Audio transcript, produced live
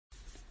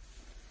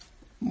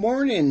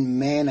Morning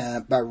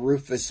Manna by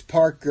Rufus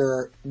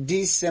Parker,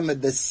 December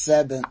the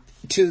 7th,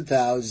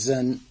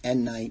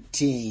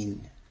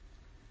 2019.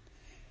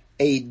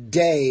 A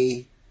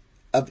day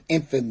of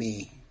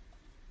infamy.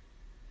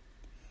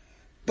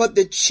 But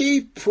the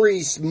chief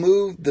priests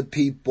moved the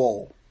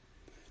people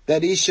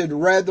that he should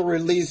rather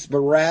release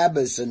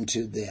Barabbas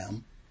unto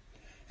them.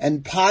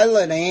 And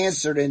Pilate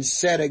answered and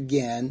said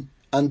again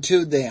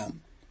unto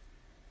them,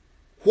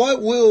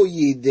 What will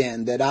ye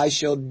then that I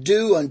shall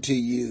do unto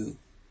you,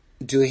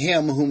 to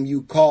him whom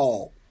you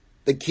call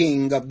the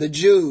King of the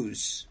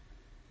Jews?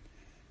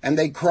 And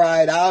they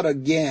cried out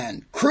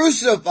again,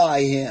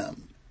 Crucify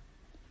him.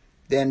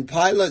 Then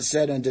Pilate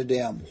said unto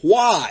them,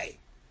 Why?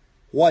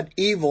 What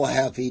evil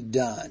hath he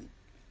done?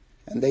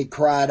 And they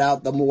cried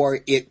out the more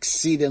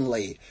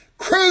exceedingly,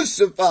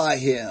 Crucify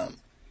him.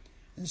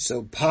 And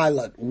so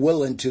Pilate,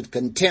 willing to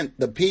content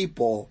the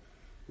people,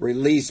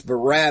 released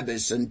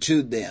Barabbas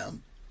unto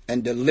them,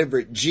 and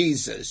delivered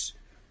Jesus,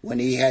 when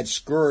he had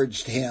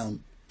scourged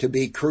him, to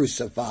be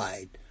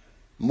crucified.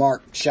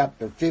 Mark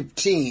chapter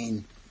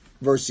 15,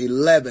 verse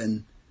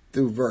 11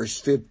 through verse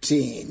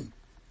 15.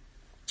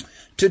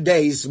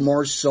 Today's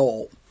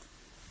morsel.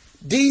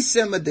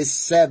 December the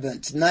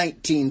 7th,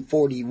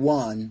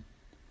 1941,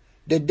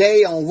 the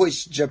day on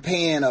which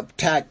Japan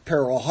attacked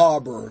Pearl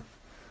Harbor,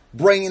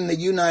 bringing the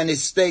United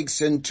States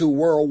into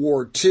World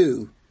War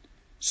II,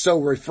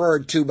 so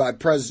referred to by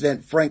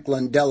President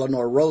Franklin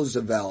Delano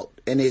Roosevelt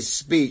in his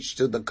speech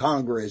to the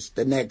Congress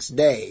the next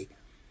day.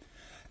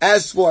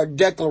 As for a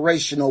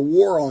declaration of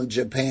war on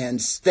Japan,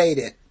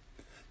 stated,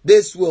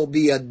 this will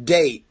be a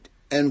date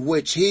in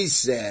which he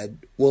said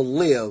will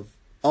live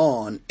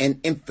on in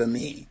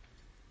infamy.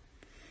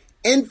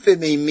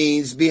 Infamy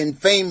means being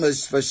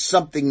famous for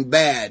something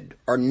bad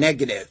or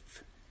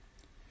negative.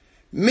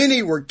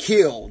 Many were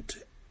killed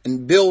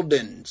and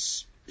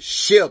buildings,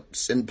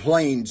 ships, and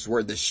planes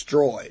were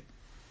destroyed.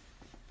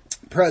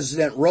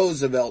 President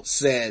Roosevelt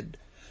said,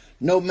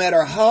 no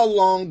matter how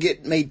long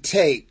it may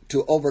take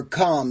to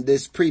overcome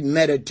this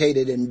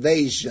premeditated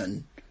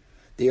invasion,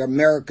 the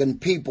American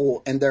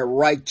people and their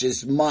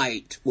righteous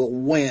might will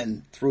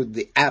win through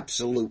the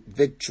absolute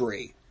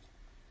victory.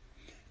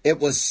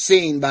 It was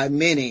seen by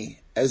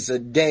many as a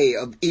day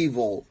of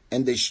evil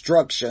and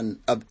destruction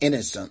of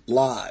innocent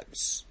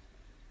lives.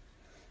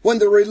 When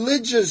the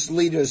religious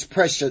leaders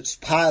pressured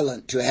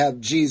Pilate to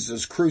have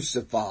Jesus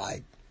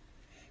crucified,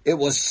 it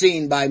was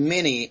seen by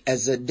many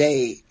as a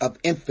day of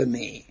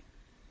infamy.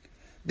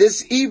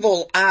 This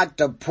evil act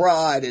of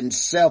pride and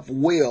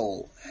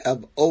self-will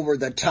have over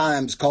the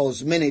times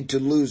caused many to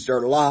lose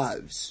their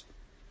lives.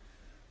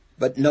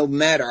 But no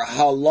matter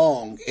how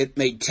long it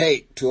may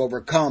take to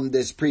overcome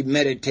this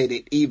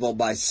premeditated evil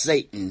by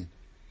Satan,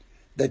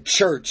 the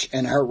church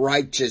and her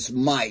righteous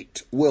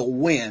might will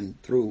win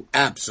through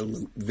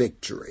absolute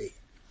victory.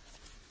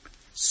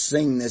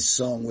 Sing this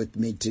song with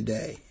me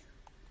today.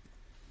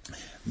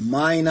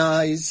 Mine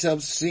eyes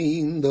have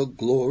seen the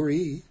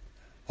glory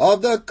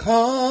of the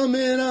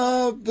coming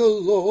of the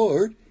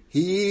Lord.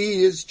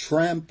 He is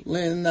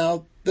trampling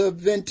out the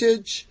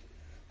vintage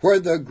where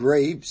the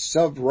grapes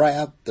of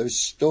wrath are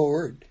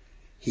stored.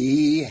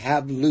 He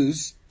have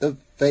loosed the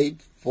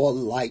fateful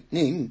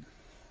lightning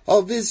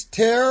of his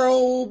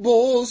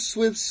terrible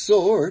swift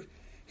sword.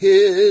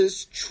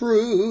 His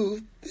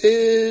truth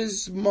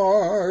is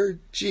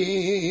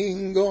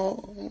marching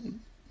on.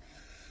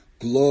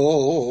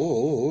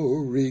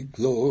 Glory,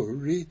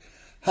 glory,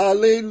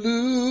 hallelujah.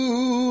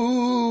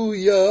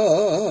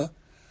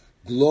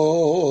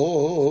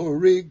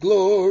 Glory,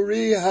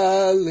 glory,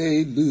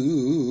 hallelujah.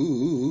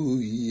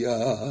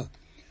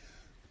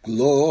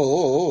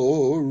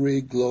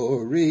 Glory,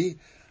 glory,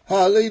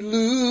 hallelujah.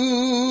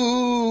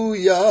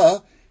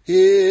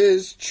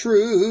 His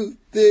truth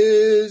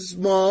is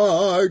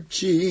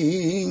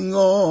marching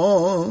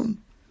on.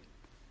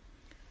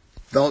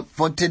 Thought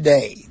for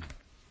today,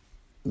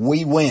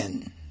 we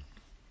win.